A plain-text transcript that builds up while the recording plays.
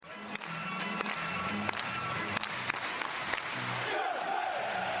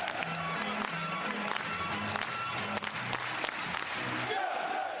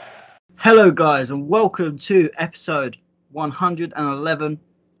Hello, guys, and welcome to episode 111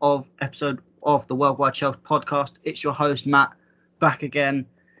 of the Worldwide Chelsea podcast. It's your host Matt, back again,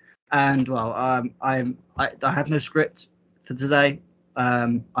 and I have no script for today.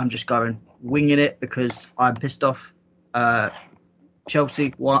 I'm just winging it because I'm pissed off.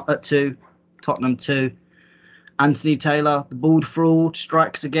 Chelsea 1-2, Tottenham 2. Anthony Taylor, the bald fraud,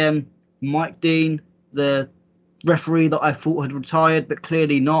 strikes again. Mike Dean, the referee that I thought had retired, but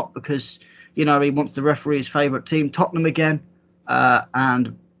clearly not, because he wants to referee his favourite team, Tottenham, again,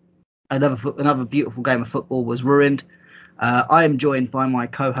 and another beautiful game of football was ruined. I am joined by my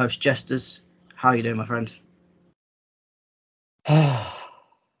co-host Jesters. How are you doing, my friend?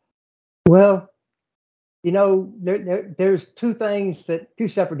 Well, there's two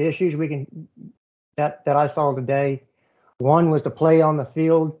separate issues that I saw today. One was the play on the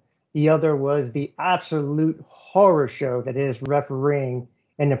field. The other was the absolute horror show that is refereeing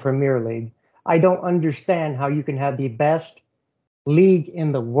in the Premier League. I don't understand how you can have the best league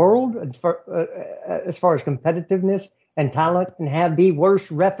in the world as far as competitiveness and talent and have the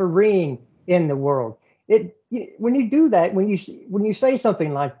worst refereeing in the world. When you do that, when you say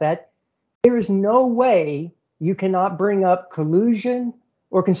something like that, there is no way you cannot bring up collusion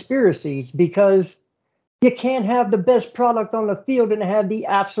or conspiracies, because you can't have the best product on the field and have the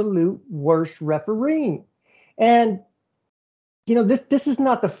absolute worst refereeing. And, this is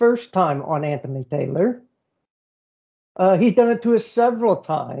not the first time on Anthony Taylor. He's done it to us several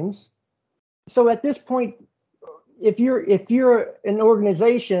times. So at this point, if you're an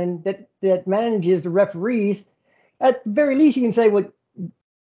organization that manages the referees, at the very least you can say, well,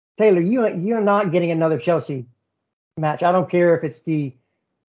 Taylor, you're not getting another Chelsea match. I don't care if it's the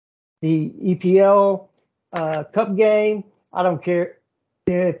EPL Cup game. I don't care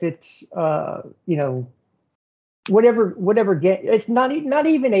if it's whatever game. It's not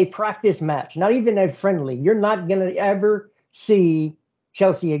even a practice match, not even a friendly. You're not going to ever see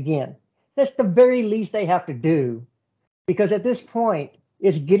Chelsea again. That's the very least they have to do, because at this point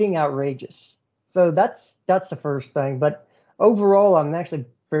it's getting outrageous. So that's the first thing. But overall, I'm actually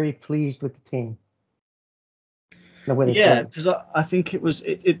very pleased with the team. Yeah, because I think it was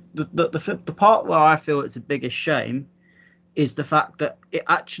the part where I feel it's the biggest shame is the fact that it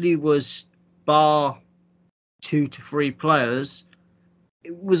actually was, bar 2 to 3 players,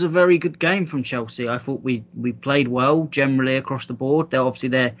 it was a very good game from Chelsea. I thought we played well generally across the board.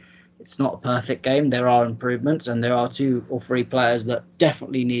 It's not a perfect game. There are improvements, and there are 2 or 3 players that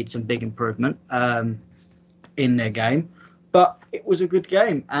definitely need some big improvement in their game. But it was a good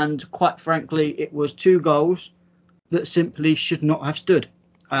game, and quite frankly, it was 2 goals that simply should not have stood.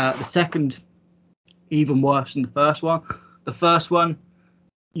 The second, even worse than the first one. The first one,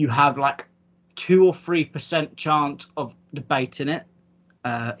 you have like 2 or 3% chance of debating it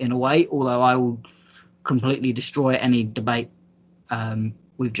in a way, although I will completely destroy any debate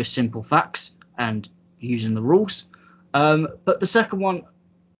with just simple facts and using the rules. But the second one,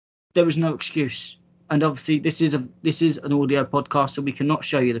 there was no excuse. And obviously this is an audio podcast, so we cannot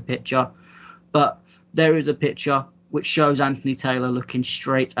show you the picture, but there is a picture which shows Anthony Taylor looking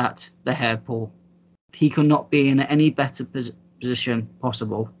straight at the hair pull. He could not be in any better position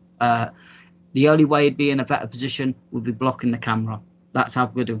possible. The only way he'd be in a better position would be blocking the camera. That's how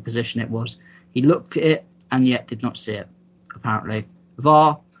good of a position it was. He looked at it and yet did not see it, apparently.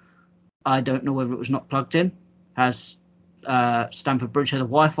 VAR, I don't know whether it was not plugged in. Has Stamford Bridge had a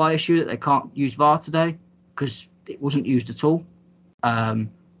Wi-Fi issue that they can't use VAR today, because it wasn't used at all.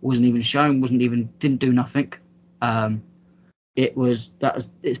 Wasn't even shown, didn't do nothing.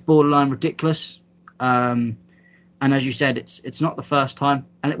 It's borderline ridiculous. And as you said, it's not the first time,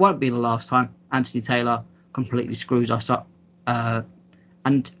 and it won't be the last time Anthony Taylor completely screws us up.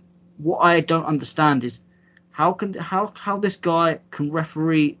 And what I don't understand is how this guy can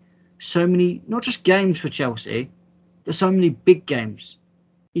referee so many, not just games for Chelsea, but so many big games.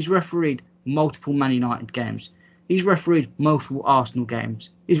 He's refereed multiple Man United games. He's refereed multiple Arsenal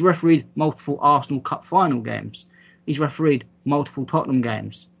games. He's refereed multiple Arsenal Cup final games. He's refereed multiple Tottenham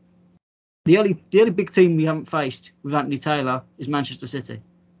games. The only big team we haven't faced with Anthony Taylor is Manchester City.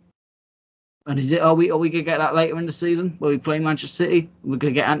 And are we going to get that later in the season where we play Manchester City? We're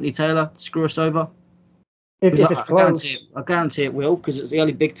going to get Anthony Taylor to screw us over? If it's close. I guarantee it will, because it's the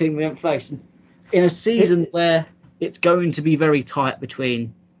only big team we haven't faced. In a season where it's going to be very tight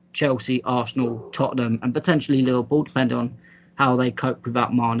between Chelsea, Arsenal, Tottenham, and potentially Liverpool, depending on how they cope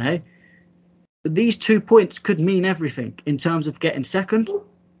without Mane. These 2 points could mean everything in terms of getting second,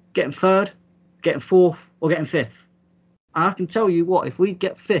 getting third, getting fourth, or getting fifth. And I can tell you what, if we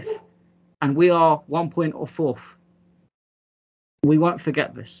get fifth and we are 1 point or fourth, we won't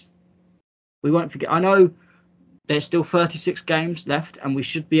forget this. We won't forget. I know there's still 36 games left, and we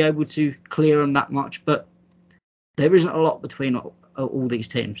should be able to clear them that much, but there isn't a lot between all these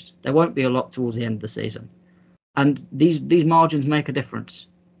teams. There won't be a lot towards the end of the season, and these margins make a difference.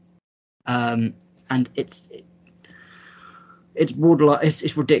 And it's borderline.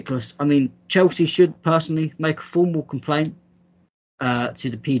 It's ridiculous. I mean, Chelsea should personally make a formal complaint to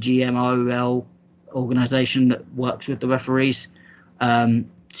the PGMOL organisation that works with the referees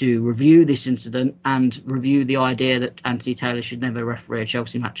to review this incident and review the idea that Anthony Taylor should never referee a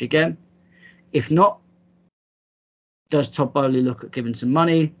Chelsea match again. If not, does Todd Bowley look at giving some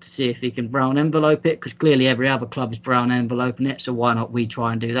money to see if he can brown envelope it? Because clearly every other club is brown enveloping it, so why not we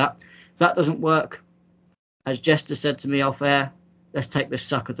try and do that? If that doesn't work, as Jester said to me off air, let's take this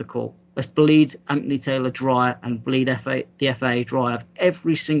sucker to court. Let's bleed Anthony Taylor dry and bleed the FA dry of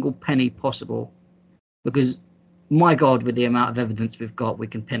every single penny possible. Because, my God, with the amount of evidence we've got, we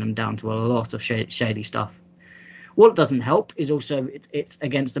can pin them down to a lot of shady stuff. What doesn't help is also it's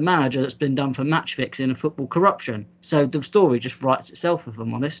against a manager that's been done for match fixing and football corruption. So the story just writes itself, if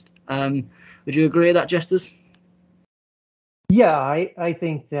I'm honest. Would you agree with that, Jesters? Yeah, I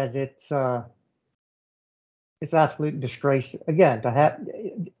think that it's absolute disgrace. Again,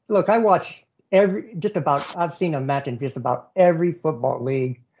 look, I watch I've seen a match in just about every football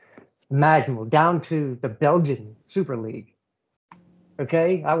league imaginable, down to the Belgian Super League.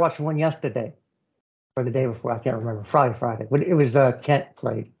 Okay, I watched one yesterday or the day before. I can't remember. Friday. It was Kent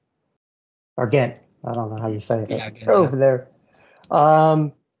played or Ghent. I don't know how you say it. Yeah, over there.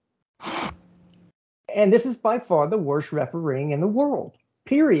 And this is by far the worst refereeing in the world.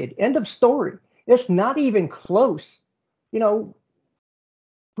 Period. End of story. It's not even close. You know,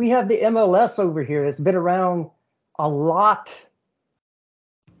 we have the MLS over here. It's been around a lot.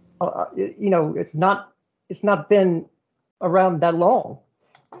 It's not been around that long,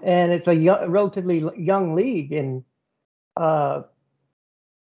 and it's a relatively young league, and the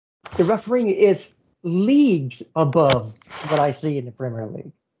refereeing is leagues above what I see in the Premier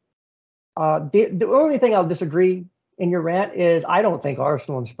League. The only thing I'll disagree in your rant is I don't think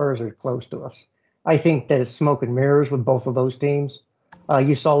Arsenal and Spurs are close to us. I think that it's smoke and mirrors with both of those teams.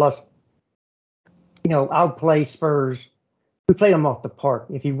 You saw us, outplay Spurs. We played them off the park,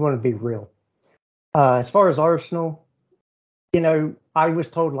 if you want to be real. As far as Arsenal, I was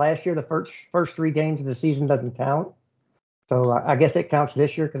told last year the first 3 games of the season doesn't count. So I guess it counts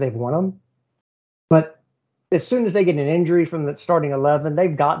this year because they've won them. But as soon as they get an injury from the starting 11,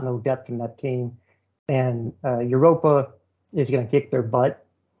 they've got no depth in that team. And Europa is going to kick their butt.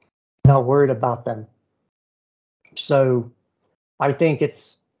 Not worried about them. So I think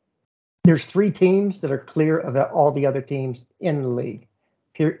there's 3 teams that are clear of all the other teams in the league.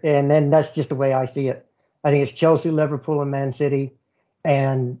 And then that's just the way I see it. I think it's Chelsea, Liverpool, and Man City.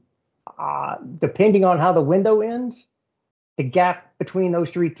 And depending on how the window ends, the gap between those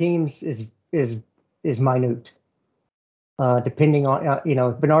 3 teams is minute. Depending on,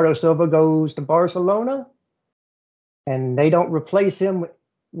 Bernardo Silva goes to Barcelona and they don't replace him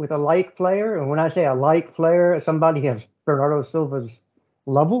with a like player. And when I say a like player, somebody has Bernardo Silva's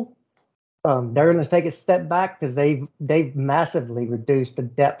level. They're going to take a step back because they've massively reduced the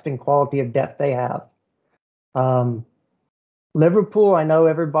depth and quality of depth they have. Liverpool, I know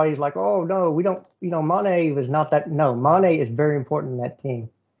everybody's like, oh no, we don't. Mane was not that. No, Mane is very important in that team,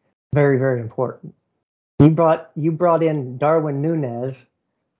 very, very important. You brought in Darwin Núñez,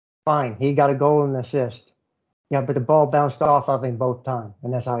 fine. He got a goal and an assist. Yeah, but the ball bounced off of him both times,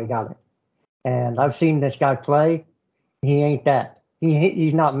 and that's how he got it. And I've seen this guy play. He ain't that.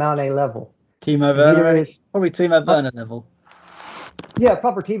 He's not Mane level. Timo Werner, probably Timo Werner level. Yeah,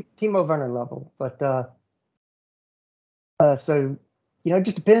 proper Timo Werner level. But so it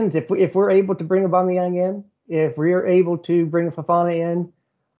just depends if we're able to bring Aubameyang in, if we're able to bring Fofana in.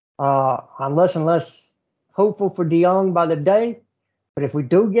 I'm less and less hopeful for De Jong by the day, but if we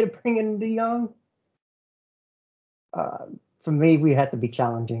do get to bring in De Jong, for me, we have to be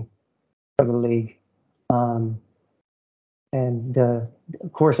challenging for the league. And of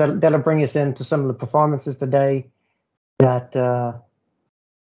course, that'll bring us into some of the performances today. That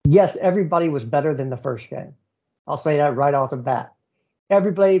yes, everybody was better than the first game. I'll say that right off the bat.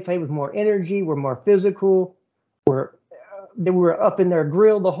 Everybody played with more energy. We're more physical. They were up in their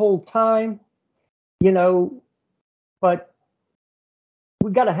grill the whole time, But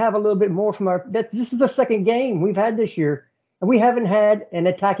we got to have a little bit more from this is the second game we've had this year, and we haven't had an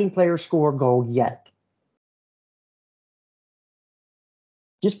attacking player score a goal yet.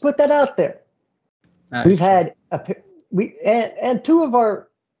 Just put that out there. We've had and 2 of our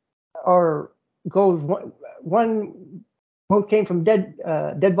goals. One both came from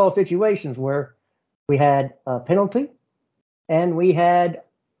dead ball situations where we had a penalty, and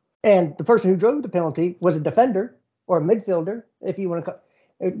the person who drove the penalty was a defender or a midfielder, if you want to,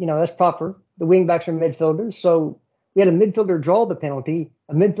 that's proper. The wingbacks are midfielders, so we had a midfielder draw the penalty,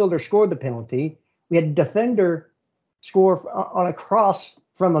 a midfielder scored the penalty. We had a defender score on a cross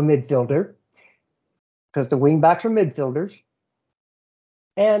from a midfielder because the wingbacks are midfielders,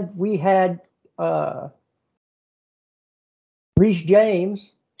 and we had Reece James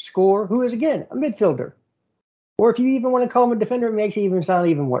score, who is again a midfielder. Or if you even want to call him a defender, it makes it even sound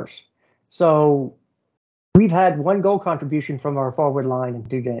even worse. So we've had one goal contribution from our forward line in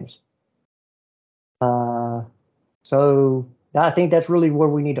 2 games. So I think that's really where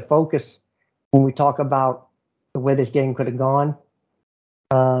we need to focus when we talk about the way this game could have gone.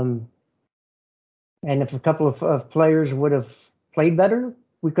 And if a couple of players would have played better,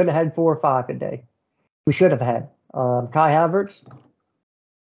 we could have had 4 or 5 a day. We should have had. Kai Havertz,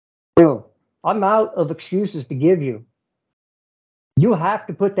 I'm out of excuses to give you. You have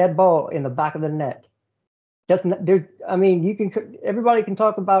to put that ball in the back of the net. Everybody can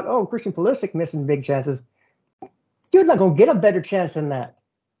talk about, Christian Pulisic missing big chances. You're not going to get a better chance than that.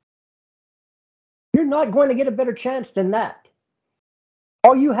 You're not going to get a better chance than that.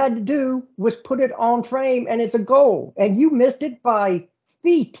 All you had to do was put it on frame, and it's a goal. And you missed it by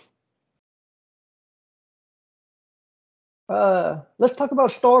feet. Let's talk about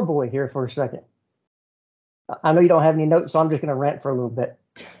Starboy here for a second. I know you don't have any notes, so I'm just going to rant for a little bit.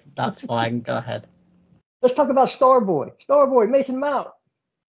 That's fine. Go ahead. Let's talk about Starboy. Starboy, Mason Mount.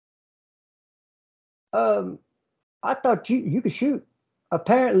 I thought you could shoot.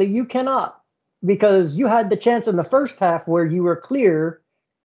 Apparently, you cannot, because you had the chance in the first half where you were clear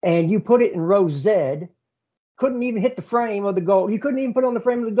and you put it in row Z. Couldn't even hit the frame of the goal. You couldn't even put it on the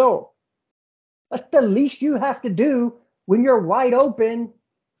frame of the goal. That's the least you have to do when you're wide open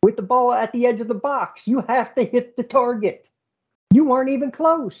with the ball at the edge of the box. You have to hit the target. You weren't even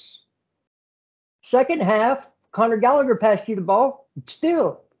close. Second half, Conor Gallagher passed you the ball.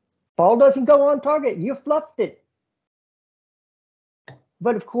 Still, ball doesn't go on target. You fluffed it.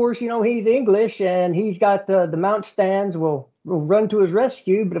 But of course, he's English and he's got the Mount stands will run to his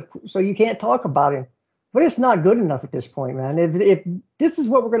rescue. So you can't talk about him. But it's not good enough at this point, man. If this is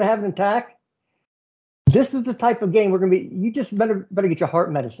what we're going to have an attack, this is the type of game we're going to be. You just better get your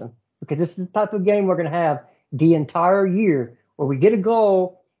heart medicine, because this is the type of game we're going to have the entire year, where we get a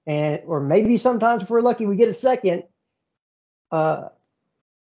goal, or maybe sometimes if we're lucky we get a second, and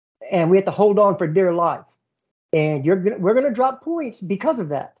we have to hold on for dear life. And we're going to drop points because of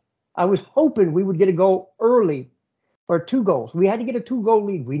that. I was hoping we would get a goal early, or 2 goals. We had to get a 2-goal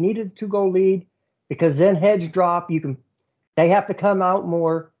lead. We needed a 2-goal lead, because then heads drop. They have to come out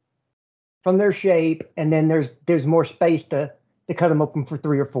more from their shape, and then there's more space to cut them open for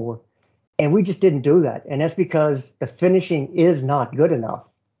 3 or 4. And we just didn't do that. And that's because the finishing is not good enough.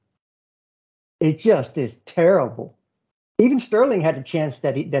 It just is terrible. Even Sterling had a chance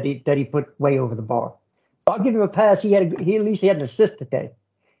that he put way over the bar. I'll give him a pass. He at least had an assist today.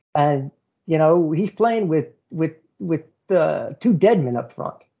 And he's playing with 2 dead men up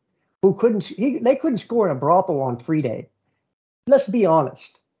front who they couldn't score in a brothel on free day. Let's be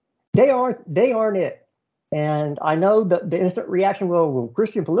honest. They aren't it. And I know the instant reaction, well,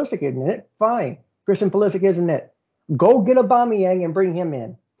 Christian Pulisic isn't it? Fine. Christian Pulisic isn't it. Go get Aubameyang and bring him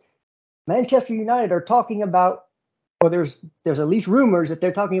in. Manchester United are talking about, or there's at least rumors that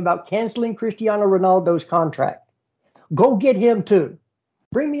they're talking about canceling Cristiano Ronaldo's contract. Go get him too.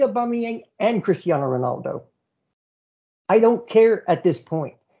 Bring me Aubameyang and Cristiano Ronaldo. I don't care at this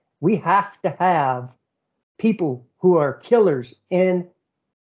point. We have to have people who are killers in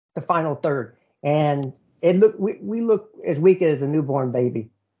the final third. And we look as weak as a newborn baby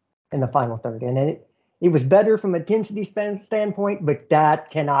in the final third. And it was better from an intensity standpoint, but that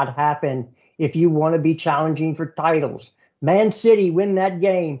cannot happen if you want to be challenging for titles. Man City win that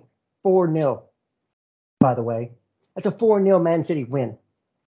game 4-0, by the way. That's a 4-0 Man City win.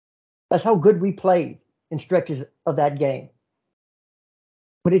 That's how good we played in stretches of that game.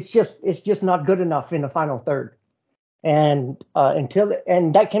 But it's just not good enough in the final third. And that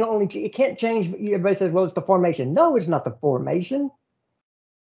it can't change. Everybody says, well, it's the formation. No, it's not the formation.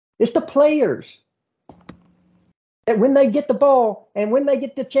 It's the players. And when they get the ball and when they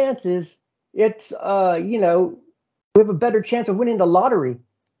get the chances, it's we have a better chance of winning the lottery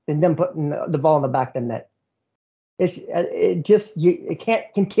than them putting the ball in the back of the net. It can't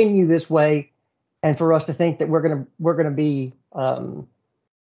continue this way, and for us to think that we're gonna be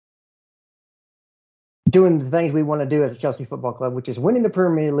doing the things we want to do as a Chelsea Football Club, which is winning the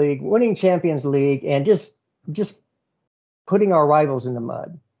Premier League, winning Champions League, and just putting our rivals in the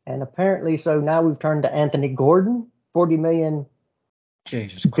mud. And apparently, so now we've turned to Anthony Gordon, 40 million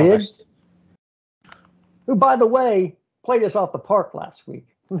Jesus bid, Christ. who, by the way, played us off the park last week.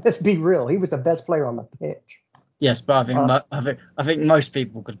 Let's be real. He was the best player on the pitch. Yes, but I think most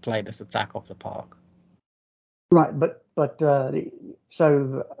people could play this attack off the park. Right, but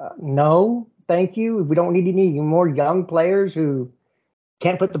no, thank you. We don't need any more young players who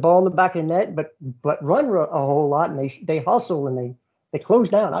can't put the ball in the back of the net, but run a whole lot, and they hustle and they close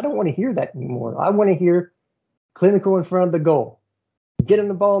down. I don't want to hear that anymore. I want to hear clinical in front of the goal. Get him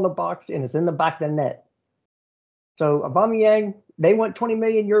the ball in the box, and it's in the back of the net. So Aubameyang, they want 20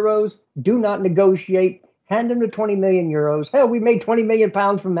 million euros. Do not negotiate. Hand them the 20 million euros. Hell, we made 20 million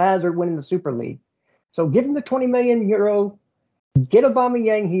pounds from Hazard winning the Super League. So give him the 20 million euro. Get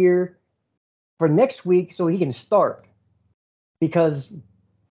Aubameyang here for next week so he can start. Because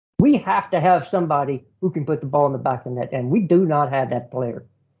we have to have somebody who can put the ball in the back of the net, and we do not have that player.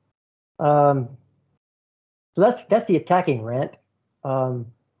 So that's the attacking rant. Go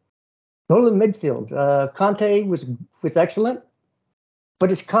to the midfield. Conte was excellent,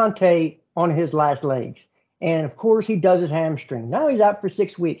 but it's Conte on his last legs. And, of course, he does his hamstring. Now he's out for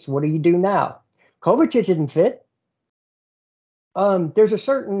 6 weeks. What do you do now? Kovacic isn't fit. There's a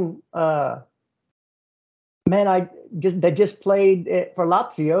certain man that just played for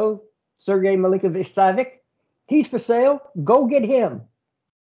Lazio, Sergei Milinkovic-Savic. He's for sale. Go get him.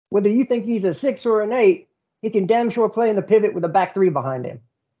 Whether you think he's a 6 or an 8, he can damn sure play in the pivot with a back 3 behind him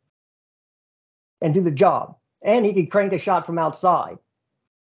and do the job. And he can crank a shot from outside.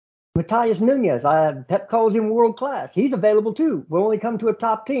 Matthias Nunez, Pep calls him world class. He's available too. Will only come to a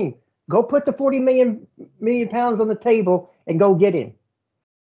top team. Go put the 40 million pounds on the table and go get him.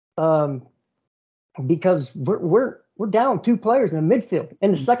 Because we're down 2 players in the midfield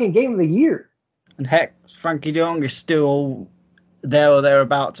in the second game of the year. And heck, Frankie de Jong is still there or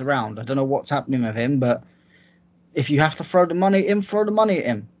thereabouts around. I don't know what's happening with him, but if you have to throw the money at him, throw the money at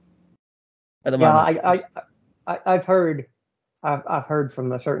him. At the moment. I've heard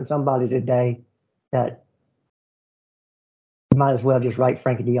from a certain somebody today that you might as well just write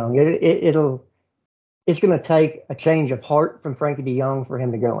Frankie de Jong. It's going to take a change of heart from Frankie de Jong for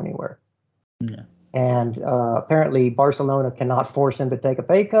him to go anywhere. Yeah. And apparently Barcelona cannot force him to take a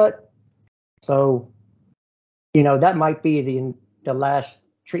pay cut. So, that might be the last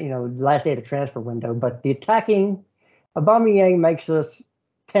day of the transfer window. But the attacking, Aubameyang makes us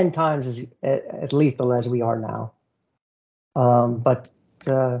 10 times as lethal as we are now. But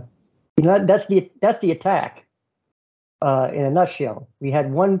that's the attack in a nutshell. We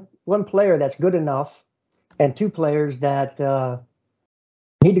had one player that's good enough, and 2 players that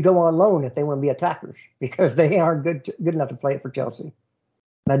need to go on loan if they want to be attackers because they aren't good enough to play it for Chelsea.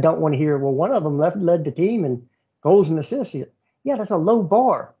 And I don't want to hear, well, one of them led the team in goals and assists. Yeah, that's a low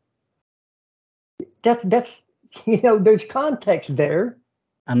bar. That's there's context there.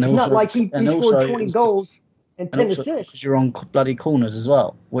 And it's also, not like he scored 20 goals and 10 assists. Because you're on bloody corners as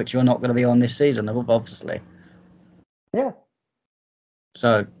well, which you're not going to be on this season, obviously. Yeah.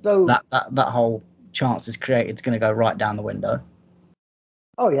 So that whole chance is created is going to go right down the window.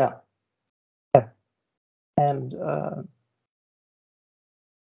 Oh, yeah. And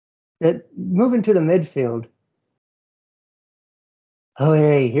moving to the midfield. Oh,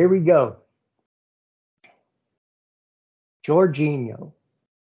 hey, here we go. Jorginho.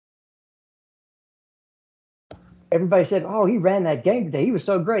 Everybody said, oh, he ran that game today. He was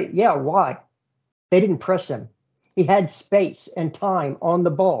so great. Yeah, why? They didn't press him. He had space and time on the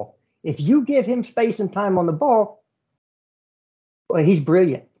ball. If you give him space and time on the ball, well, he's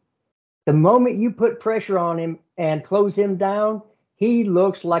brilliant. The moment you put pressure on him and close him down, he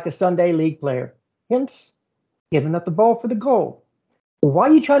looks like a Sunday league player. Hence, giving up the ball for the goal. Why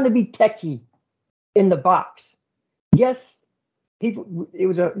are you trying to be techie in the box? Yes, he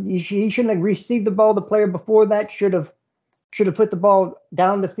shouldn't have received the ball. The player before that should have put the ball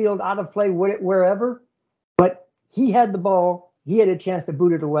down the field, out of play, wherever. But he had the ball. He had a chance to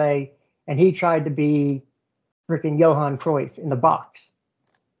boot it away, and he tried to be freaking Johan Cruyff in the box.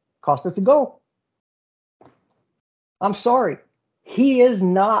 Cost us a goal. I'm sorry. He is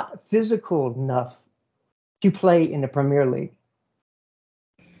not physical enough to play in the Premier League.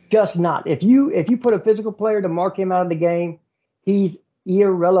 Just not. If you put a physical player to mark him out of the game, he's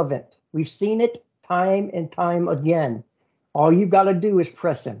irrelevant. We've seen it time and time again. All you got to do is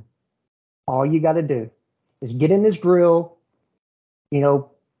press him. All you got to do is get in his grill,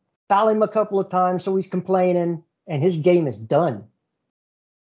 foul him a couple of times so he's complaining, and his game is done.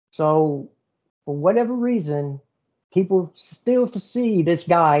 So, for whatever reason, people still see this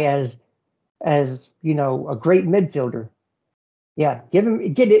guy as a great midfielder. Yeah,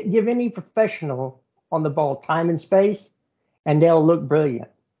 give any professional on the ball time and space, and they'll look brilliant.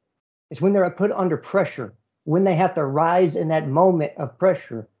 It's when they're put under pressure, when they have to rise in that moment of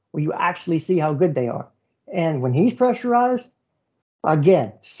pressure, where you actually see how good they are. And when he's pressurized,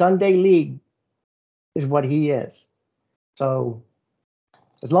 again, Sunday League is what he is. So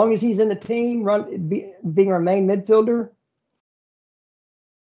as long as he's in the team, being our main midfielder,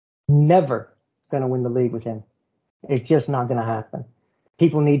 never going to win the league with him. It's just not going to happen.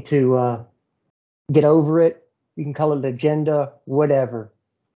 People need to get over it. You can call it agenda, whatever.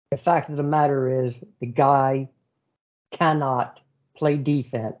 The fact of the matter is the guy cannot play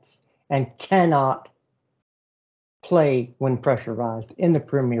defense and cannot play when pressurized in the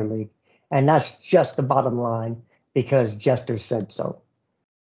Premier League. And that's just the bottom line because Jester said so.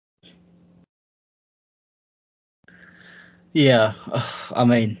 Yeah, I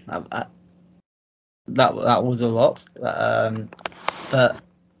mean, that was a lot, but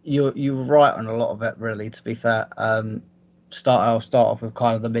you were right on a lot of it. Really, to be fair, I'll start off with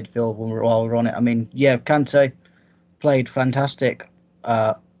kind of the midfield while we're on it. I mean, yeah, Kante played fantastic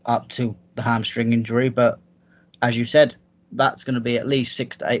up to the hamstring injury, but as you said, that's going to be at least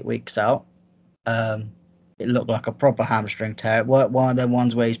 6 to 8 weeks out. It looked like a proper hamstring tear. It weren't one of them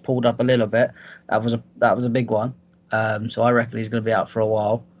ones where he's pulled up a little bit. That was a big one. So I reckon he's going to be out for a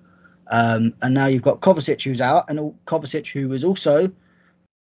while. And now you've got Kovacic who's out, and Kovacic who was also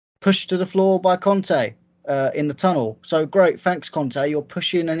pushed to the floor by Conte in the tunnel. So great, thanks Conte. You're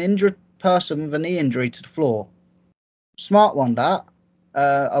pushing an injured person with a knee injury to the floor. Smart one, that.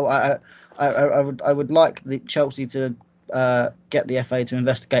 I would like the Chelsea to get the FA to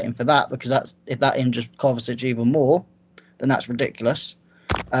investigate him for that, because if that injures Kovacic even more, then that's ridiculous.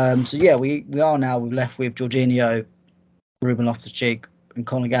 So yeah, we're left with Jorginho, Ruben Loftus-Cheek, and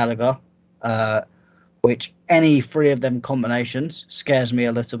Conor Gallagher, which any three of them combinations scares me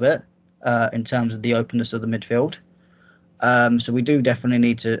a little bit in terms of the openness of the midfield. So we do definitely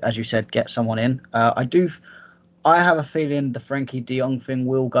need to, as you said, get someone in. I have a feeling the Frankie de Jong thing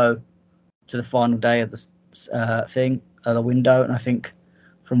will go to the final day of the window, and I think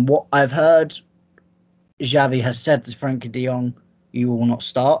from what I've heard, Xavi has said to Frankie de Jong, "You will not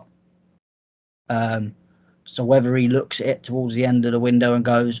start." So whether he looks at it towards the end of the window and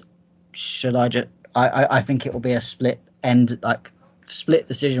goes, "Should I just?" I think it will be a split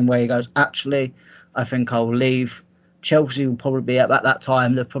decision where he goes, "Actually, I think I'll leave." Chelsea will probably be at that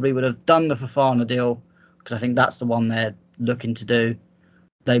time. They probably would have done the Fofana deal, because I think that's the one they're looking to do.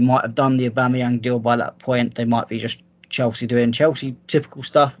 They might have done the Aubameyang deal by that point. They might be just Chelsea doing Chelsea typical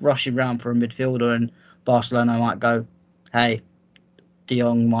stuff, rushing around for a midfielder, and Barcelona might go, "Hey, De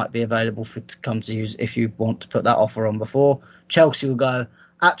Jong might be available to come to use if you want to put that offer on before." Chelsea will go,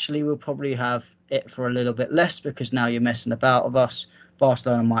 "Actually, we'll probably have it for a little bit less because now you're messing about with us."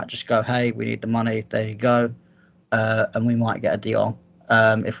 Barcelona might just go, "Hey, we need the money. There you go." And we might get a De Jong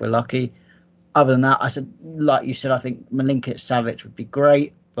if we're lucky. Other than that, like you said, I think Milinkovic Savic would be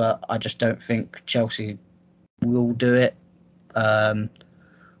great, but I just don't think Chelsea will do it.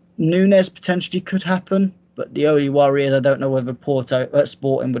 Nunes potentially could happen, but the only worry is I don't know whether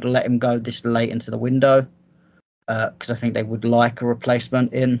Sporting would let him go this late into the window, because I think they would like a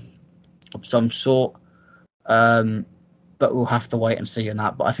replacement in of some sort. But we'll have to wait and see on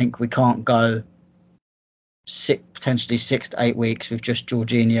that. But I think we can't go potentially 6 to 8 weeks with just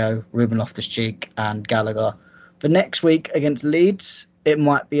Jorginho, Ruben Loftus-Cheek, and Gallagher. For next week against Leeds, it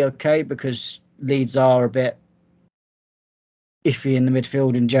might be okay because Leeds are a bit iffy in the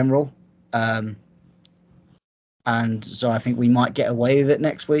midfield in general. And so I think we might get away with it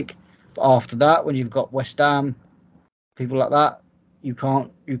next week. But after that, when you've got West Ham, people like that, you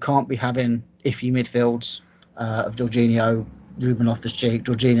can't be having iffy midfields of Jorginho, Ruben Loftus-Cheek,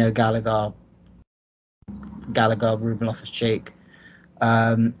 Jorginho, Gallagher, Ruben Loftus-Cheek.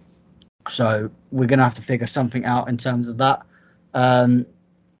 So we're going to have to figure something out in terms of that. And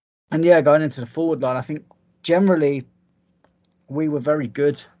yeah, going into the forward line, I think generally we were very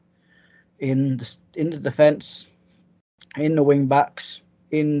good in the defence, in the wing backs,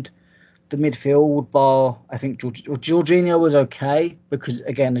 in the midfield. Bar, I think Jorginho was okay because,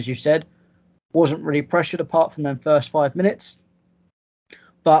 again, as you said, wasn't really pressured apart from them first 5 minutes.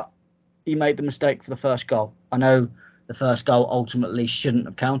 But he made the mistake for the first goal. I know the first goal ultimately shouldn't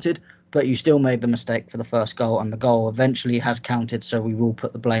have counted, but you still made the mistake for the first goal, and the goal eventually has counted, so we will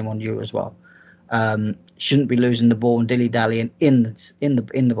put the blame on you as well. Shouldn't be losing the ball and dilly-dallying in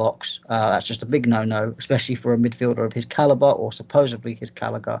the box. That's just a big no-no, especially for a midfielder of his calibre, or supposedly his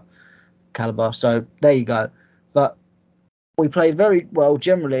calibre. So there you go. But we played very well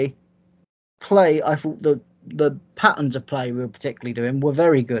generally. I thought the patterns of play we were particularly doing were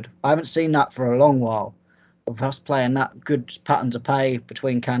very good. I haven't seen that for a long while. Of us playing that good patterns of play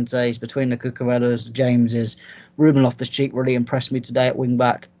between Kante's, between the Cucurellas, the Jameses. Ruben Loftus-Cheek really impressed me today at wing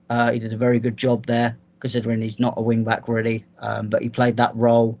back. He did a very good job there, considering he's not a wing back really, but he played that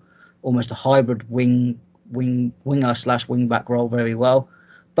role, almost a hybrid winger/wing back role, very well.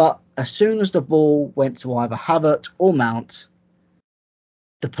 But as soon as the ball went to either Havertz or Mount,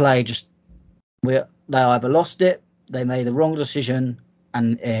 the play they either lost it, they made the wrong decision,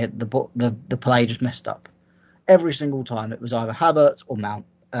 and the play just messed up. Every single time it was either Havertz or Mount.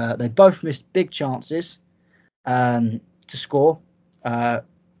 They both missed big chances to score,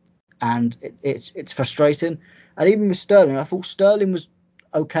 and it's frustrating. And even with Sterling, I thought Sterling was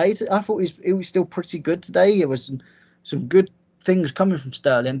okay. I thought he was still pretty good today. There was some good things coming from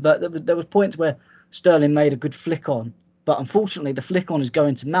Sterling, but there was points where Sterling made a good flick on, but unfortunately the flick on is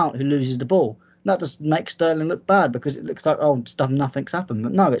going to Mount, who loses the ball. And that does make Sterling look bad, because it looks like, oh, nothing's happened.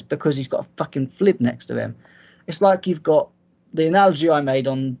 But no, it's because he's got a fucking flid next to him. It's like you've got, the analogy I made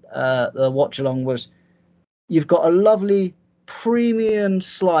on the watch along was, you've got a lovely premium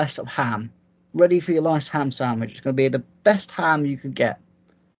slice of ham ready for your nice ham sandwich. It's going to be the best ham you could get,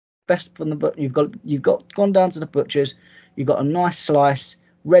 best from the you've got gone down to the butcher's. You've got a nice slice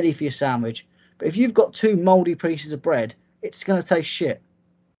ready for your sandwich. But if you've got two mouldy pieces of bread, it's going to taste shit.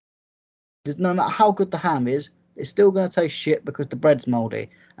 No matter how good the ham is, it's still going to taste shit because the bread's mouldy.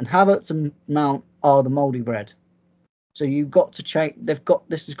 And Havertz and Mount are the mouldy bread. So you've got to change.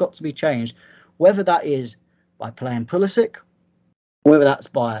 This has got to be changed. Whether that is by playing Pulisic, whether that's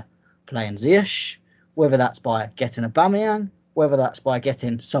by playing Ziyech, whether that's by getting Aubameyang, whether that's by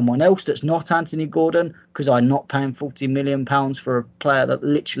getting someone else that's not Anthony Gordon, because I'm not paying £40 million for a player that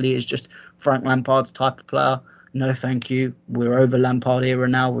literally is just Frank Lampard's type of player. No, thank you. We're over Lampard era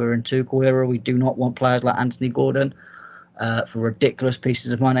now. We're in Tuchel era. We do not want players like Anthony Gordon for ridiculous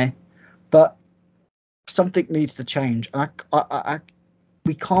pieces of money. But something needs to change.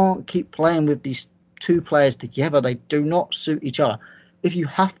 We can't keep playing with these two players together. They do not suit each other. If you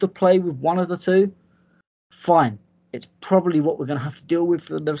have to play with one of the two, fine. It's probably what we're going to have to deal with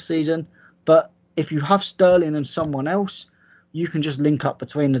for the season. But if you have Sterling and someone else, you can just link up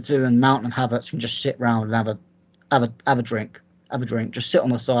between the two, and Mount and Havertz can just sit round and have a drink. Just sit on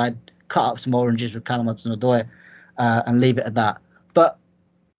the side, cut up some oranges with Callum Hudson-Odoi, and leave it at that. But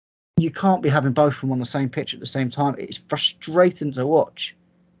you can't be having both of them on the same pitch at the same time. It's frustrating to watch.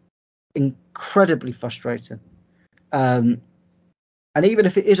 Incredibly frustrating. And even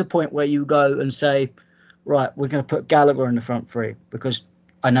if it is a point where you go and say, right, we're going to put Gallagher in the front three, because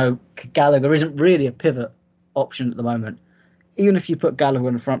I know Gallagher isn't really a pivot option at the moment. Even if you put Gallagher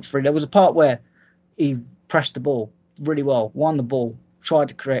in the front three, there was a part where he pressed the ball really well, won the ball, tried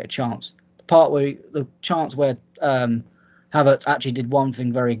to create a chance. The chance where Havertz actually did one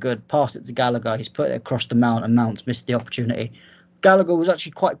thing very good, passed it to Gallagher, he's put it across the Mount, and Mount's missed the opportunity. Gallagher was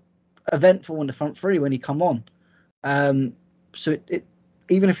actually quite eventful in the front three when he come on. So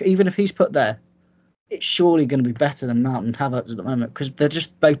even if he's put there, it's surely going to be better than Mount and Havertz at the moment, because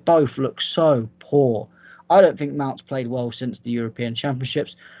they both look so poor. I don't think Mount's played well since the European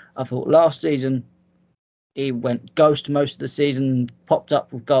Championships. I thought last season he went ghost most of the season, popped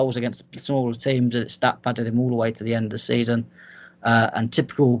up with goals against smaller teams, and it stat padded him all the way to the end of the season. And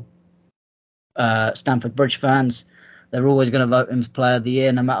typical Stamford Bridge fans, they're always going to vote him as Player of the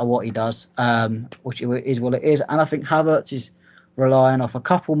Year no matter what he does, which is what it is. And I think Havertz is relying off a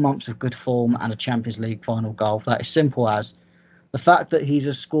couple months of good form and a Champions League final goal. That is simple as. The fact that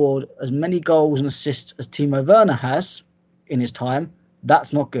he's scored as many goals and assists as Timo Werner has in his time,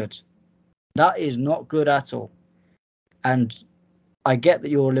 that's not good. That is not good at all. And I get that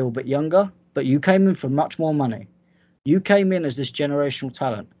you're a little bit younger, but you came in for much more money. You came in as this generational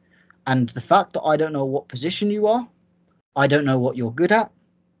talent. And the fact that I don't know what position you are, I don't know what you're good at,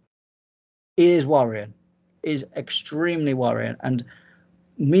 is worrying. Is extremely worrying. And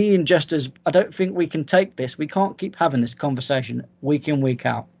me and Jesters, I don't think we can take this. We can't keep having this conversation week in, week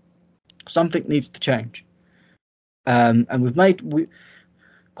out. Something needs to change. And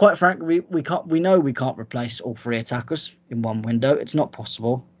quite frankly, we know we can't replace all three attackers in one window. It's not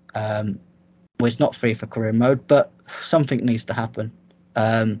possible. It's not free for career mode, but something needs to happen.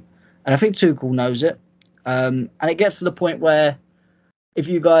 And I think Tuchel knows it. And it gets to the point where, if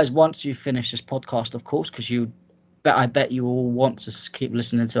you guys, once you finish this podcast, of course, because I bet you all want to keep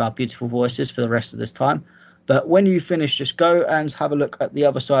listening to our beautiful voices for the rest of this time. But when you finish, just go and have a look at the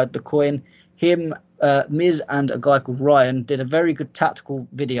other side of the coin. Miz and a guy called Ryan did a very good tactical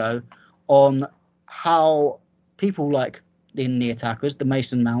video on how people like in the attackers, the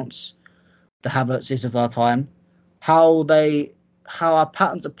Mason Mounts, the Havertzes of our time, how our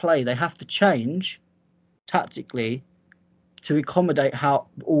patterns of play, they have to change tactically to accommodate how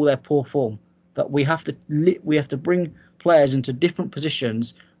all their poor form. That we have to bring players into different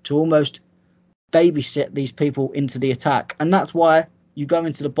positions to almost babysit these people into the attack. And that's why you go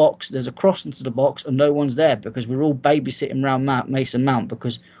into the box, there's a cross into the box, and no one's there, because we're all babysitting around Mason Mount,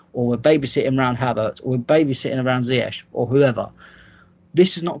 or we're babysitting around Havertz, or we're babysitting around Ziyech, or whoever.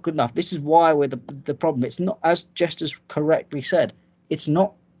 This is not good enough. This is why we're the problem. It's not, as Jester's correctly said, it's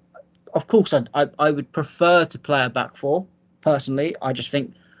not. Of course, I would prefer to play a back four, personally. I just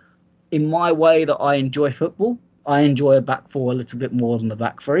think, in my way that I enjoy football, I enjoy a back four a little bit more than the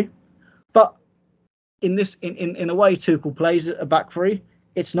back three. But in the way Tuchel plays a back three,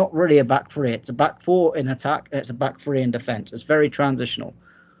 it's not really a back three. It's a back four in attack, and it's a back three in defence. It's very transitional.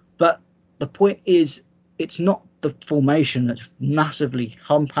 But the point is, it's not the formation that's massively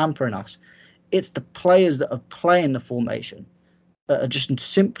hampering us. It's the players that are playing the formation that are just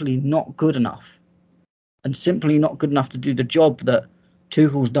simply not good enough, and simply not good enough to do the job that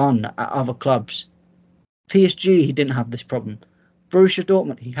Tuchel's done at other clubs. PSG, he didn't have this problem. Borussia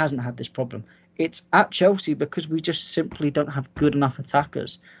Dortmund, he hasn't had this problem. It's at Chelsea because we just simply don't have good enough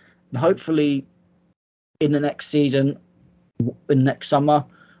attackers. And hopefully, in the next season, in next summer,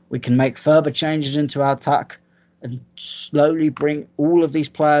 we can make further changes into our attack and slowly bring all of these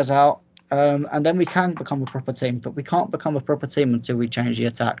players out. And then we can become a proper team. But we can't become a proper team until we change the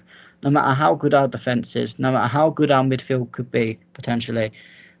attack. No matter how good our defence is, no matter how good our midfield could be, potentially,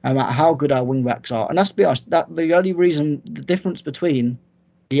 no matter how good our wing-backs are. And let's be honest, that the only reason, the difference between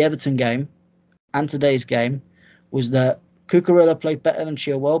the Everton game and today's game was that Cucurella played better than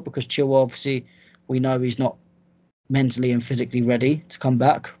Chilwell, because Chilwell, obviously, we know he's not mentally and physically ready to come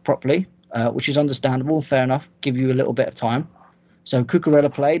back properly, which is understandable, fair enough, give you a little bit of time. So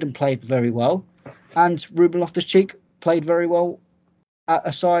Cucurella played very well, and Ruben Loftus-Cheek played very well,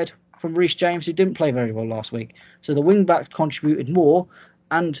 aside from Reece James, who didn't play very well last week. So the wing-back contributed more,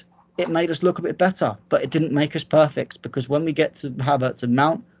 and it made us look a bit better, but it didn't make us perfect, because when we get to Havertz and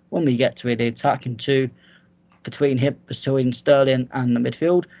Mount, when we get to the attacking two, between Sterling and the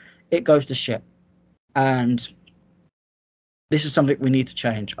midfield, it goes to shit. And this is something we need to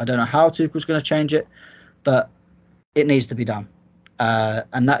change. I don't know how Tuchel's going to change it, but it needs to be done.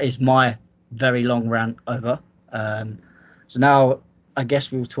 And that is my very long rant over. So now I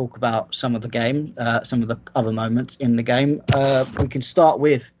guess we'll talk about some of the game, some of the other moments in the game. We can start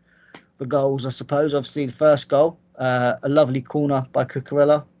with the goals, I suppose. Obviously, the first goal, a lovely corner by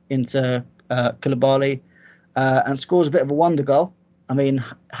Cucurella into Koulibaly, and scores a bit of a wonder goal. I mean,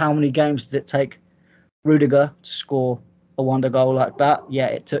 how many games did it take Rudiger to score a wonder goal like that? Yeah,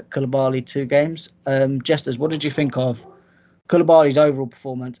 it took Koulibaly 2 games. Jesters, what did you think of Koulibaly's overall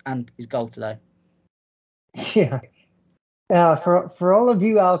performance and his goal today? Yeah. For all of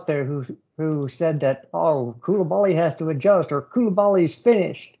you out there who said that, oh, Koulibaly has to adjust or Koulibaly's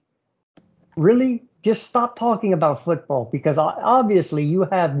finished, really, just stop talking about football, because obviously you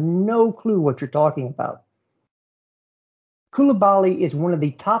have no clue what you're talking about. Koulibaly is one of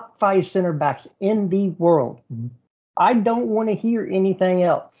the top 5 center backs in the world. I don't want to hear anything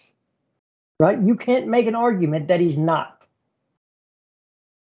else, right? You can't make an argument that he's not.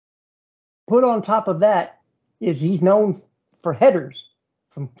 Put on top of that is he's known for headers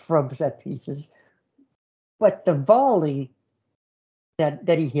from set pieces, but the volley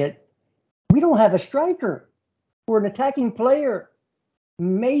that he hit, we don't have a striker or an attacking player.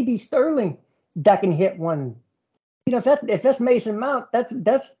 Maybe Sterling that can hit one. You know, if that's Mason Mount, that's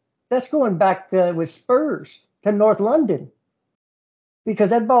going back with Spurs to North London, because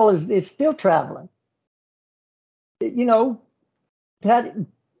that ball is still traveling. You know, that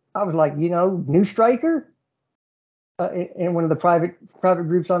I was like, new striker. In one of the private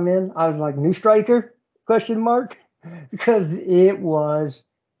groups I'm in, I was like, new striker? ? Because it was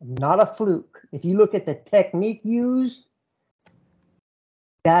not a fluke. If you look at the technique used,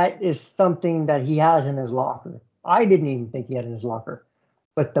 that is something that he has in his locker. I didn't even think he had in his locker,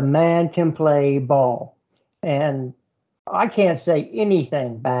 but the man can play ball. And I can't say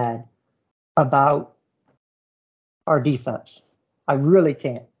anything bad about our defense. I really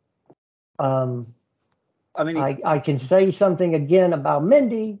can't. I can say something again about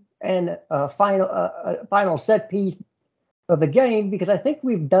Mendy and a final set piece of the game, because I think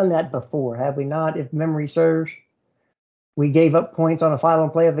we've done that before, have we not? If memory serves, we gave up points on a final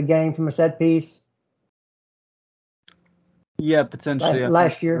play of the game from a set piece. Yeah, potentially.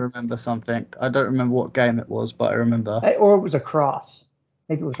 Last year. I remember something. I don't remember what game it was, but I remember. Or it was a cross.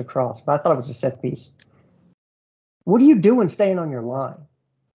 Maybe it was a cross, but I thought it was a set piece. What are you doing staying on your line?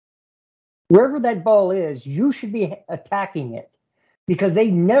 wherever that ball is, you should be attacking it because they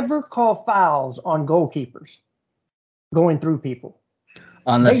never call fouls on goalkeepers going through people.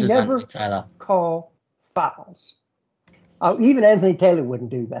 Unless they it's never Anthony Taylor. Call fouls. Even Anthony Taylor wouldn't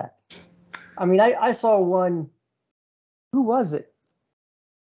do that. I mean, I saw one. Who was it?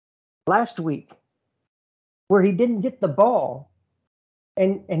 Last week, where he didn't get the ball,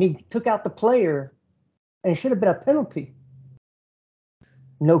 and he took out the player, and it should have been a penalty.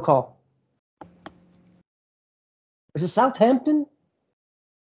 No call. Was it Southampton?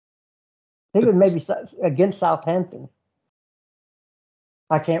 I think it was maybe against Southampton.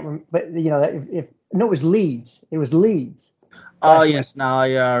 I can't remember, but no, it was Leeds. It was Leeds. Oh yes, now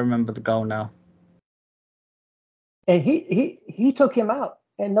I remember the goal now. And he took him out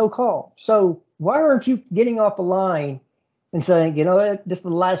and no call. So why aren't you getting off the line and saying, this is the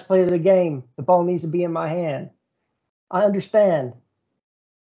last play of the game. The ball needs to be in my hand. I understand.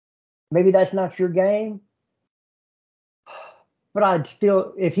 Maybe that's not your game. But I'd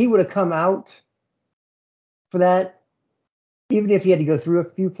still, if he would have come out for that, even if he had to go through a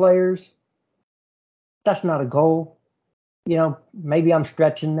few players, that's not a goal. Maybe I'm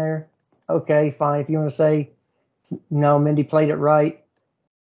stretching there. Okay, fine. If you want to say, no, Mendy played it right.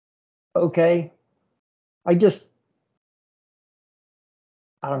 Okay. I don't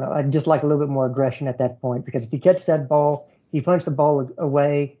know. I'd just like a little bit more aggression at that point because if he catches that ball, he punched the ball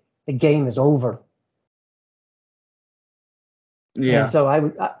away, the game is over. Yeah. And so I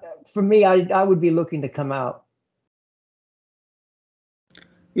would be looking to come out.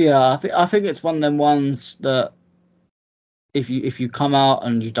 Yeah, I think it's one of them ones that if you come out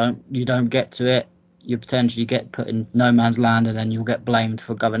and you don't get to it, you potentially get put in no man's land, and then you'll get blamed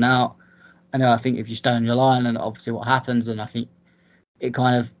for going out. And I think if you stay on your line, and obviously what happens, and I think it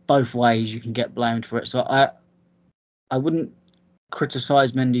kind of both ways you can get blamed for it. So I wouldn't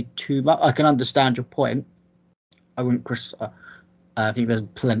criticise Mendy too much. I can understand your point. I wouldn't criticise. I think there's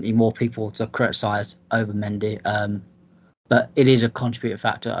plenty more people to criticise over Mendy. But it is a contributing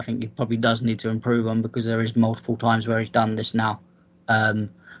factor. I think he probably does need to improve on because there is multiple times where he's done this now. And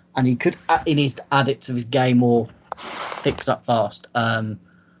he needs to add it to his game or fix up fast.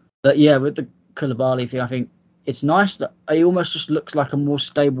 But yeah, with the Koulibaly thing, I think it's nice that he almost just looks like a more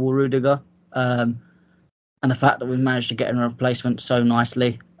stable Rudiger. And the fact that we've managed to get him a replacement so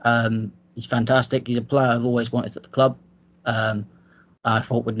nicely is fantastic. He's a player I've always wanted at the club. I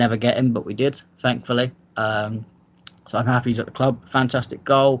thought we'd never get him, but we did, thankfully. So I'm happy he's at the club. Fantastic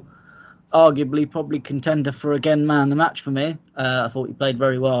goal. Arguably, probably contender for, again, man of the match for me. I thought he played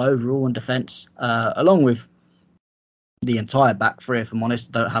very well overall in defence, along with the entire back three, if I'm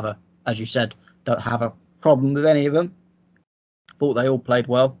honest. As you said, don't have a problem with any of them. Thought they all played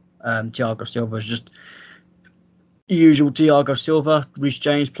well. Thiago Silva is just usual Thiago Silva. Reece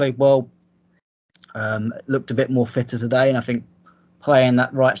James played well. Looked a bit more fitter today, and I think playing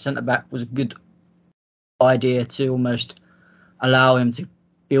that right centre-back was a good idea to almost allow him to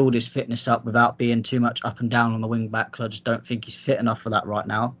build his fitness up without being too much up and down on the wing back, because I just don't think he's fit enough for that right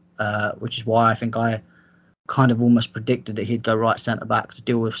now, which is why I think I kind of almost predicted that he'd go right centre-back to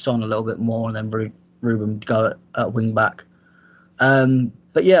deal with Son a little bit more, and then Ruben would go at wing back.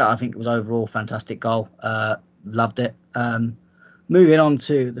 But yeah, I think it was overall a fantastic goal. Loved it. Moving on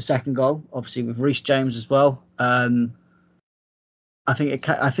to the second goal, obviously with Reece James as well. I think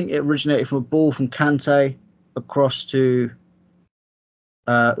it originated from a ball from Kante across to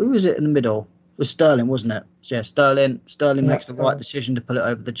who was it in the middle? It was Sterling, wasn't it? So yeah, Sterling makes the right decision to put it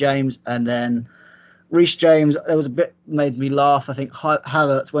over the James, and then Reece James. There was a bit made me laugh. I think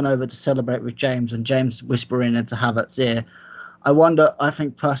Havertz went over to celebrate with James, and James whispering into Havertz's ear. I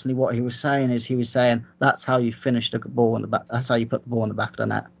think personally what he was saying that's how you finish the ball in the back. That's how you put the ball in the back of the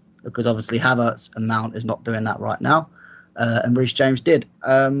net, because obviously Havertz and Mount is not doing that right now. And Reece James did.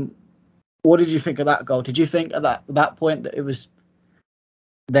 What did you think of that goal? Did you think at that point that it was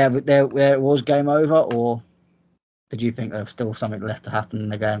there it was game over, or did you think there was still something left to happen in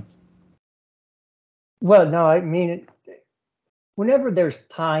the game? Well, no, I mean, whenever there's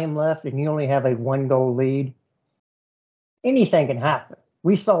time left and you only have a 1-goal lead, anything can happen.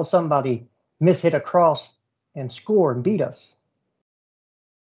 We saw somebody mishit a cross and score and beat us,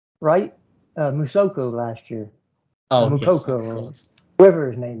 right? Musoko last year. Oh, Mukoko, yes, whoever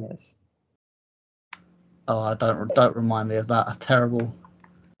his name is. Oh, don't remind me of that. Terrible.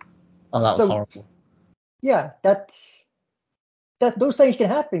 Oh, that was horrible. Yeah, those things can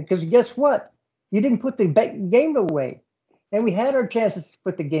happen because guess what? You didn't put the game away, and we had our chances to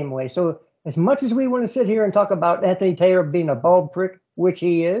put the game away. So as much as we want to sit here and talk about Anthony Taylor being a bald prick, which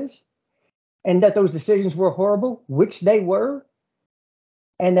he is, and that those decisions were horrible, which they were,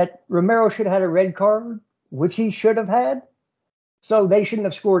 and that Romero should have had a red card, which he should have had. So they shouldn't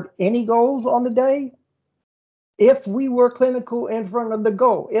have scored any goals on the day. If we were clinical in front of the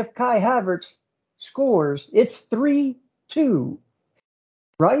goal, if Kai Havertz scores, it's 3-2,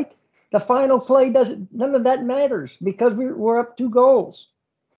 right? The final play none of that matters because we're up 2 goals.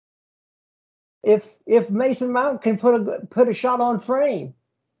 If Mason Mount can put a shot on frame,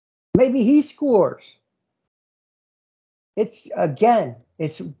 maybe he scores. It's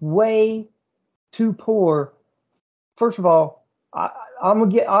way too poor. First of all, I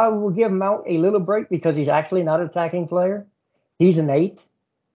will give Mount a little break because he's actually not an attacking player. He's an 8,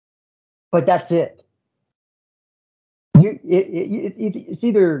 but that's it. It's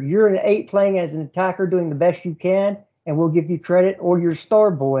either you're an 8 playing as an attacker doing the best you can, and we'll give you credit, or you're star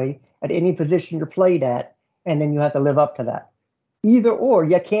boy at any position you're played at, and then you have to live up to that. Either or,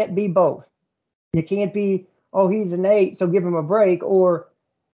 you can't be both. You can't be, oh, he's an 8, so give him a break, or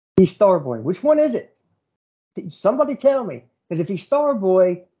he's star boy. Which one is it? Somebody tell me. Because if he's star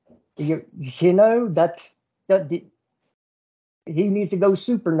boy, you know, that he needs to go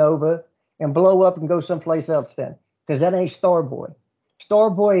supernova and blow up and go someplace else then. Because that ain't star boy. Star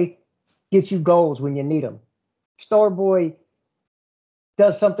boy gets you goals when you need them. Star boy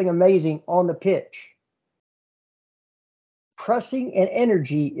does something amazing on the pitch. Pressing and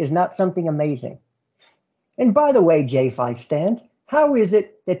energy is not something amazing. And by the way, J5 stands, how is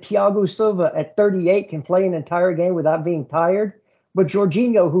it that Thiago Silva at 38 can play an entire game without being tired, but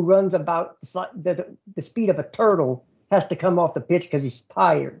Jorginho, who runs about the speed of a turtle, has to come off the pitch because he's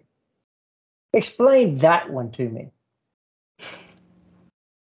tired? Explain that one to me.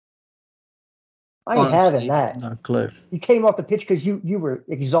 I ain't having that. No clue. You came off the pitch because you were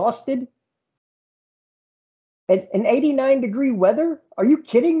exhausted? At an 89-degree weather? Are you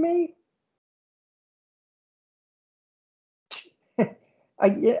kidding me?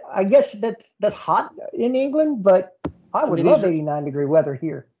 I guess that's hot in England, but I would love 89-degree weather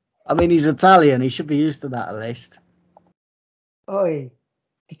here. I mean, he's Italian. He should be used to that at least. Oh, you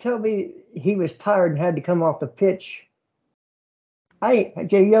tell me he was tired and had to come off the pitch.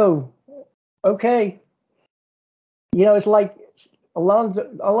 Okay. You know, it's like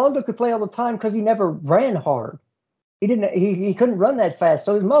Alonso could play all the time because he never ran hard. He couldn't run that fast,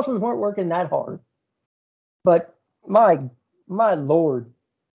 so his muscles weren't working that hard. But my Lord,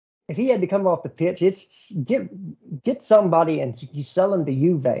 if he had to come off the pitch, it's get somebody and sell him to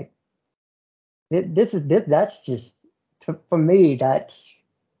Juve. That's just, for me, that's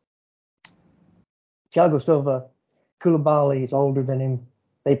Thiago Silva. Koulibaly is older than him.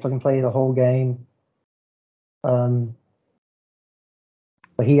 They can play the whole game. But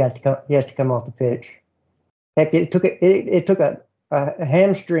he has to come off the pitch. Heck, it took a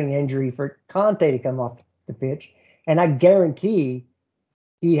hamstring injury for Conte to come off the pitch, and I guarantee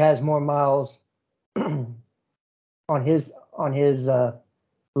he has more miles on his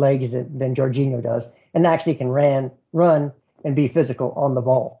legs than Jorginho does, and actually can run and be physical on the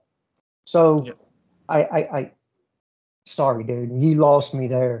ball. So, yep. I sorry, dude, you lost me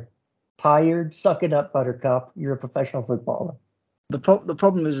there. Tired, suck it up, Buttercup. You're a professional footballer. The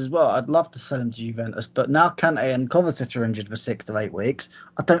problem is as well, I'd love to sell him to Juventus, but now Kante and Kovacic are injured for 6 to 8 weeks.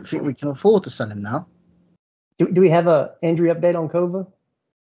 I don't think we can afford to sell him now. Do we have a injury update on Kova?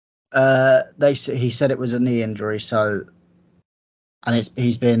 He said it was a knee injury, and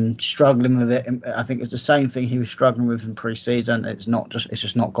he's been struggling with it. I think it's the same thing he was struggling with in pre-season. It's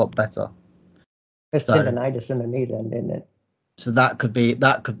just not got better. It's tendonitis in the knee, then, isn't it? So that could if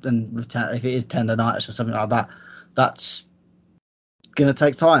it is tendonitis or something like that, that's gonna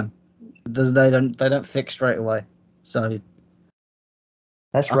take time. They don't fix straight away. So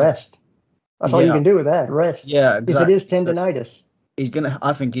that's rest. That's all you can do with that, rest. Yeah, exactly. If it is tendonitis, so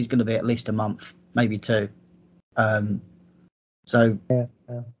I think he's gonna be at least a month, maybe 2. So yeah.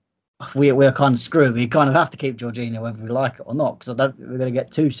 We're kind of screwed. We kind of have to keep Jorginho whether we like it or not, because I don't think we're going to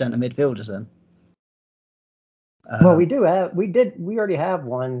get 2 centre midfielders then. Well, we already have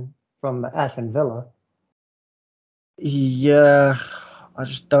one from Aston Villa. Yeah, I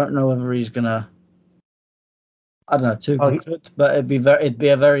just don't know whether he's gonna. I don't know. Tuchel could, but it'd be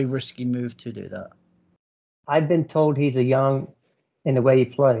a very risky move to do that. I've been told he's a young, in the way he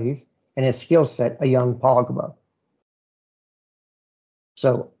plays, and his skill set, a young Pogba.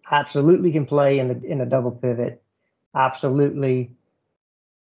 So absolutely can play in a double pivot. Absolutely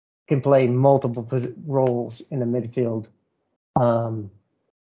can play multiple roles in the midfield.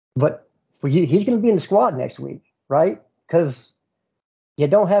 But he's going to be in the squad next week, right? Because you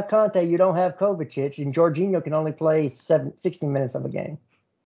don't have Conte, you don't have Kovacic, and Jorginho can only play 60 minutes of a game.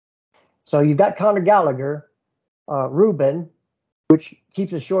 So you've got Conor Gallagher, Ruben, which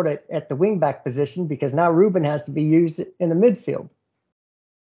keeps us short at the wingback position because now Ruben has to be used in the midfield.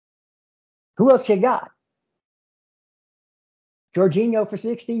 Who else you got? Jorginho for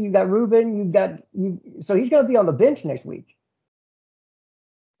 60. You got Ruben. So he's going to be on the bench next week.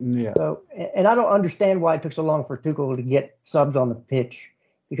 Yeah. So, and I don't understand why it took so long for Tuchel to get subs on the pitch,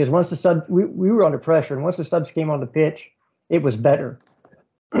 because once the subs, we were under pressure, and once the subs came on the pitch, it was better.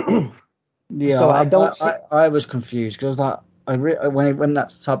 Yeah. So I was confused because I was like, when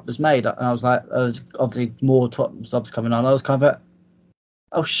that sub was made, and I was like, there's obviously more top subs coming on. I was kind of,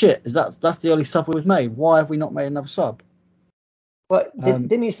 oh shit, that's the only sub we've made? Why have we not made another sub? But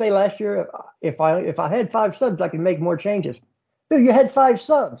didn't you say last year if I had 5 subs, I could make more changes? Dude, you had 5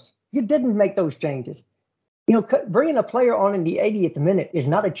 subs. You didn't make those changes. Bringing a player on in the 80th minute is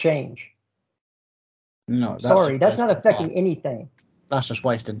not a change. No, that's not affecting anything. That's just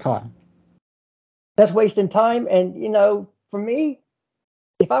wasting time. That's wasting time. And, for me,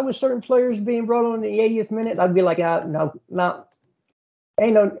 if I was certain players being brought on in the 80th minute, I'd be like, no,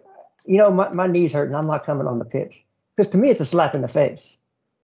 ain't no, my knee's hurting. I'm not coming on the pitch. Because to me, it's a slap in the face.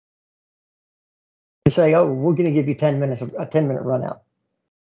 To say, oh, we're going to give you 10 minutes, a 10-minute run out.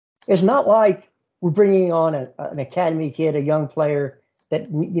 It's not like we're bringing on an academy kid, a young player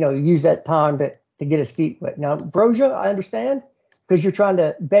that, use that time to get his feet wet. Now, Broja, I understand, because you're trying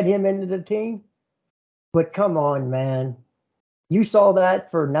to bed him into the team. But come on, man. You saw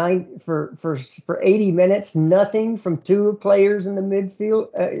that for 80 minutes, nothing from 2 players in the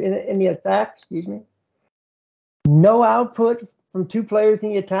midfield, in the attack, excuse me. No output from 2 players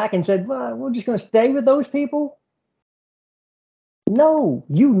in the attack, and said, well, we're just going to stay with those people? No,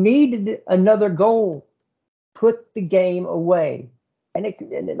 you needed another goal. Put the game away. And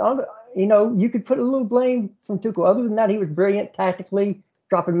you could put a little blame from Tuchel. Other than that, he was brilliant tactically,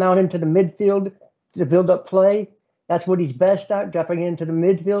 dropping Mount into the midfield to build up play. That's what he's best at, dropping into the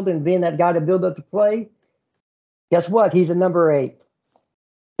midfield and being that guy to build up the play. Guess what? He's a number 8.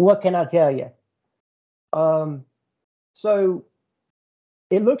 What can I tell you? So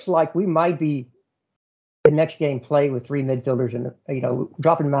it looks like we might be the next game play with 3 midfielders and,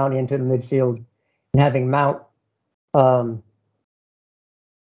 dropping Mount into the midfield and having Mount,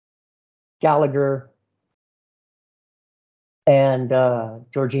 Gallagher, and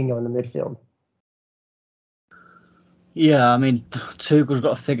Jorginho in the midfield. Yeah, I mean, Tuchel's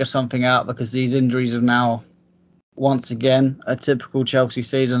got to figure something out because these injuries are now, once again, a typical Chelsea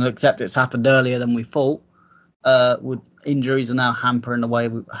season, except it's happened earlier than we thought. Injuries are now hampering the way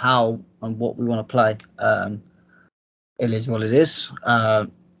how and what we want to play. It is what it is.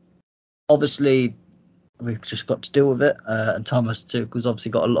 Obviously, we've just got to deal with it. And Thomas Tuchel's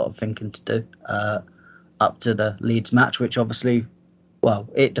obviously got a lot of thinking to do up to the Leeds match, which obviously, well,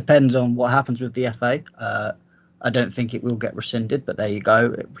 it depends on what happens with the FA. I don't think it will get rescinded, but there you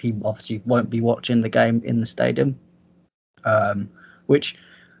go. He obviously won't be watching the game in the stadium, which,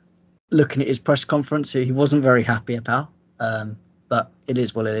 looking at his press conference, he wasn't very happy about, but it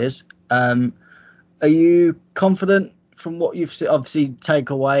is what it is. Are you confident from what you've seen? Obviously,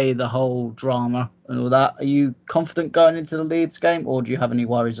 take away the whole drama and all that. Are you confident going into the Leeds game, or do you have any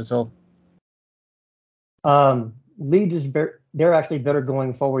worries at all? Leeds they're actually better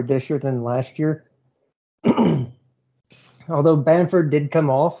going forward this year than last year. Although Bamford did come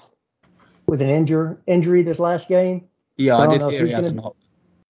off with an injury this last game. Yeah, I did hear he had a knock.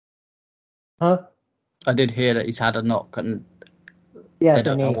 Huh? I did hear that he's had a knock, and they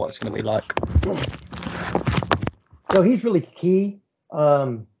don't know what it's going to be like. So he's really key.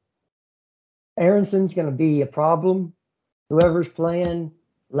 Aaronson's going to be a problem. Whoever's playing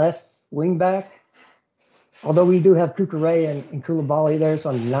left wing back. Although we do have Kukurea and Koulibaly there,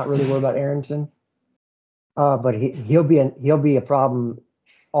 so I'm not really worried about Aaronson. But he'll be a problem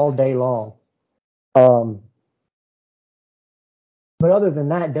all day long. But other than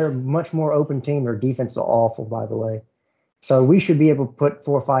that, they're a much more open team. Their defense is awful, by the way. So we should be able to put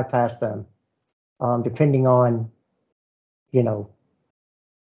 4 or 5 past them, depending on,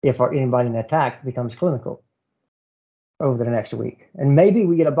 if anybody in attack becomes clinical over the next week. And maybe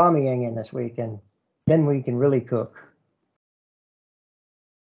we get a Aubameyang in this week, and then we can really cook.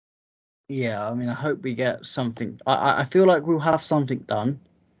 Yeah, I mean, I hope we get something. I feel like we'll have something done.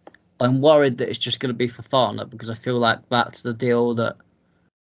 I'm worried that it's just going to be Fofana because I feel like that's the deal that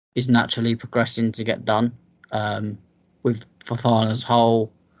is naturally progressing to get done. With Fofana's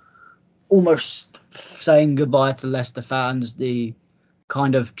whole almost saying goodbye to Leicester fans, the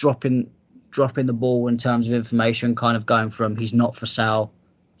kind of dropping the ball in terms of information, kind of going from he's not for sale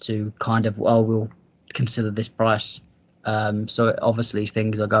to kind of, well, we'll consider this price. So obviously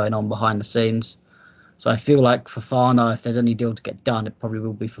things are going on behind the scenes. So I feel like Fofana, if there's any deal to get done, it probably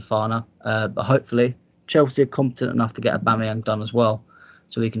will be Fofana. But hopefully Chelsea are competent enough to get Aubameyang done as well,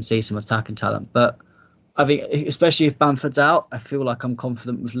 so we can see some attacking talent. But I think, especially if Bamford's out, I feel like I'm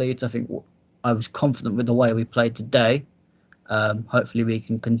confident with Leeds. I think I was confident with the way we played today. Hopefully we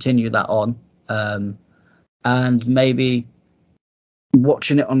can continue that on. And maybe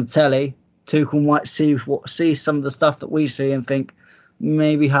watching it on the telly, Tuchel might see some of the stuff that we see and think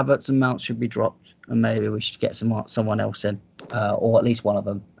maybe Havertz and Mount should be dropped, and maybe we should get someone else in, or at least one of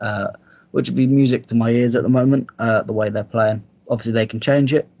them, which would be music to my ears at the moment. The way they're playing, obviously they can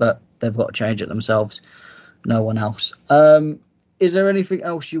change it, but they've got to change it themselves. No one else. Is there anything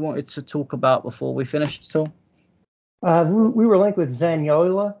else you wanted to talk about before we finished at all? We were linked with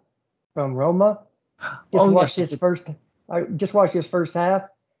Zaniolo from Roma. Watched his first. I just watched his first half.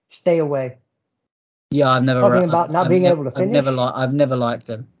 Stay away. Yeah, I've never. Talking about not being able to finish. I've never liked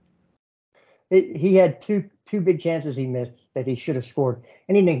him. He had two big chances he missed that he should have scored,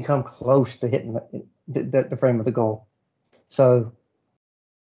 and he didn't come close to hitting the frame of the goal. So,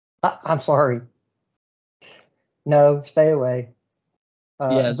 I'm sorry. No, stay away.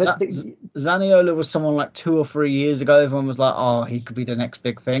 Zaniolo was someone like 2 or 3 years ago. Everyone was like, "Oh, he could be the next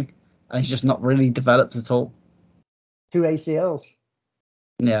big thing," and he's just not really developed at all. 2 ACLs.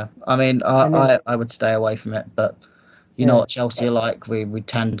 Yeah, I mean, I would stay away from it, but you know what Chelsea are like. We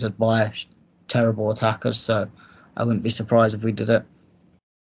tend to buy terrible attackers, so I wouldn't be surprised if we did it.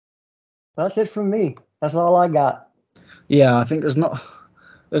 That's it from me. That's all I got. Yeah, I think there's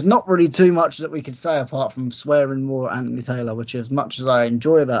not really too much that we could say apart from swearing more at Anthony Taylor, which, as much as I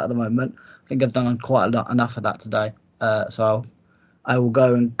enjoy that at the moment, I think I've done quite enough of that today. So I will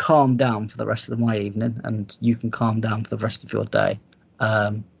go and calm down for the rest of my evening, and you can calm down for the rest of your day.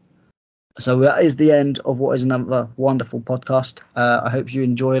 So that is the end of what is another wonderful podcast. I hope you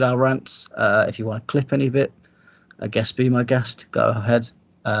enjoyed our rants. If you want to clip any bit, I guess be my guest, go ahead.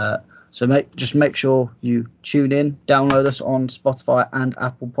 So make sure you tune in, download us on Spotify and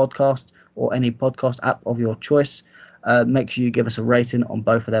Apple Podcast or any podcast app of your choice. Make sure you give us a rating on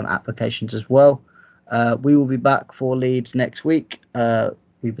both of them applications as well. We will be back for Leeds next week.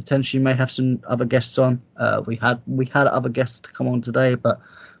 We potentially may have some other guests on. We had other guests to come on today, but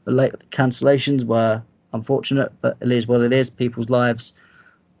the late cancellations were unfortunate. But it is what it is. People's lives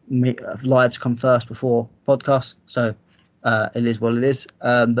come first before podcasts. So it is what it is.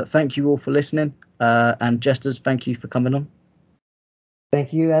 But thank you all for listening. And Jesters, thank you for coming on.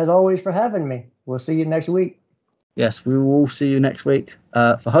 Thank you, as always, for having me. We'll see you next week. Yes, we will all see you next week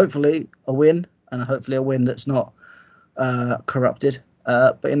for hopefully a win, and hopefully a win that's not corrupted.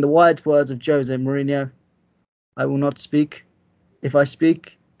 But in the wise words of Jose Mourinho, I will not speak. If I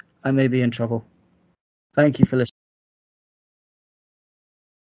speak, I may be in trouble. Thank you for listening.